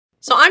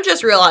So I'm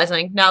just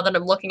realizing, now that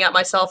I'm looking at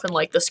myself in,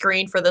 like, the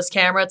screen for this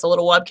camera, it's a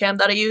little webcam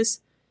that I use.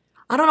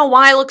 I don't know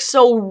why I look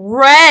so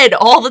red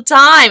all the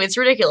time. It's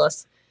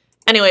ridiculous.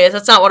 Anyways,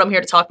 that's not what I'm here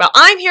to talk about.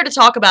 I'm here to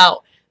talk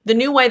about the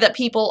new way that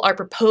people are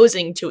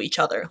proposing to each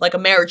other, like a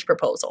marriage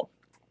proposal.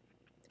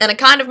 And it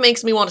kind of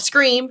makes me want to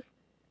scream,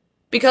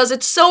 because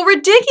it's so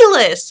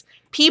ridiculous.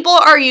 People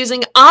are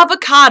using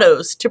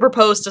avocados to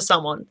propose to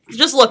someone.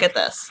 Just look at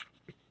this.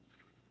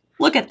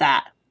 Look at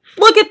that.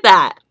 Look at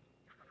that.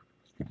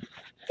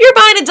 You're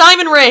buying a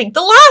diamond ring.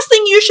 The last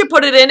thing you should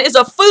put it in is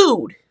a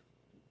food.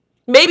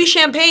 Maybe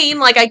champagne,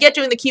 like I get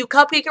doing the cute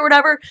cupcake or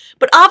whatever,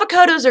 but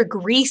avocados are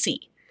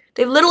greasy.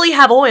 They literally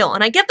have oil,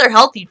 and I get they're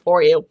healthy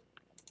for you.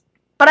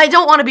 But I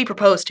don't want to be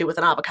proposed to with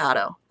an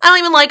avocado. I don't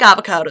even like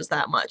avocados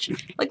that much.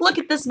 Like, look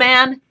at this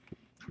man.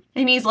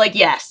 And he's like,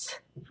 yes,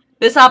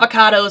 this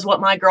avocado is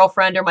what my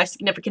girlfriend or my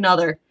significant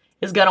other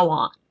is gonna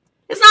want.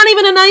 It's not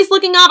even a nice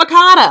looking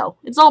avocado.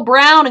 It's all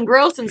brown and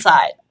gross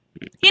inside.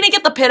 He didn't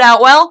get the pit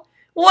out well.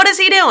 What is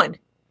he doing?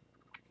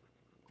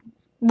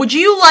 Would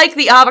you like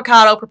the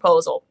avocado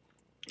proposal?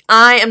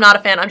 I am not a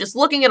fan. I'm just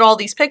looking at all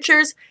these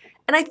pictures,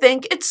 and I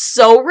think it's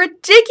so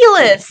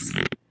ridiculous.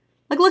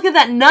 Like, look at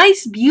that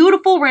nice,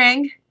 beautiful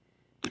ring.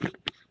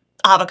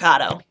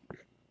 Avocado.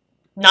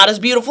 Not as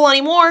beautiful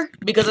anymore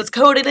because it's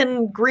coated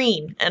in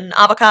green and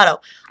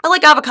avocado. I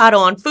like avocado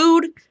on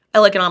food. I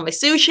like it on my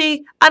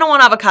sushi. I don't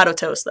want avocado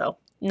toast, though.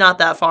 Not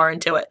that far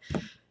into it.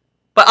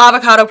 But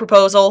avocado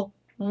proposal,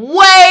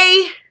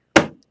 way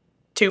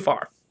too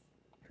far.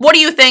 What do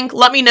you think?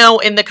 Let me know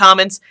in the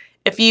comments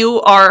if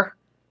you are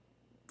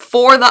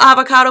for the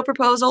avocado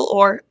proposal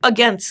or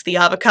against the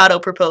avocado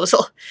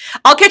proposal.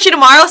 I'll catch you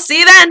tomorrow. See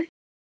you then.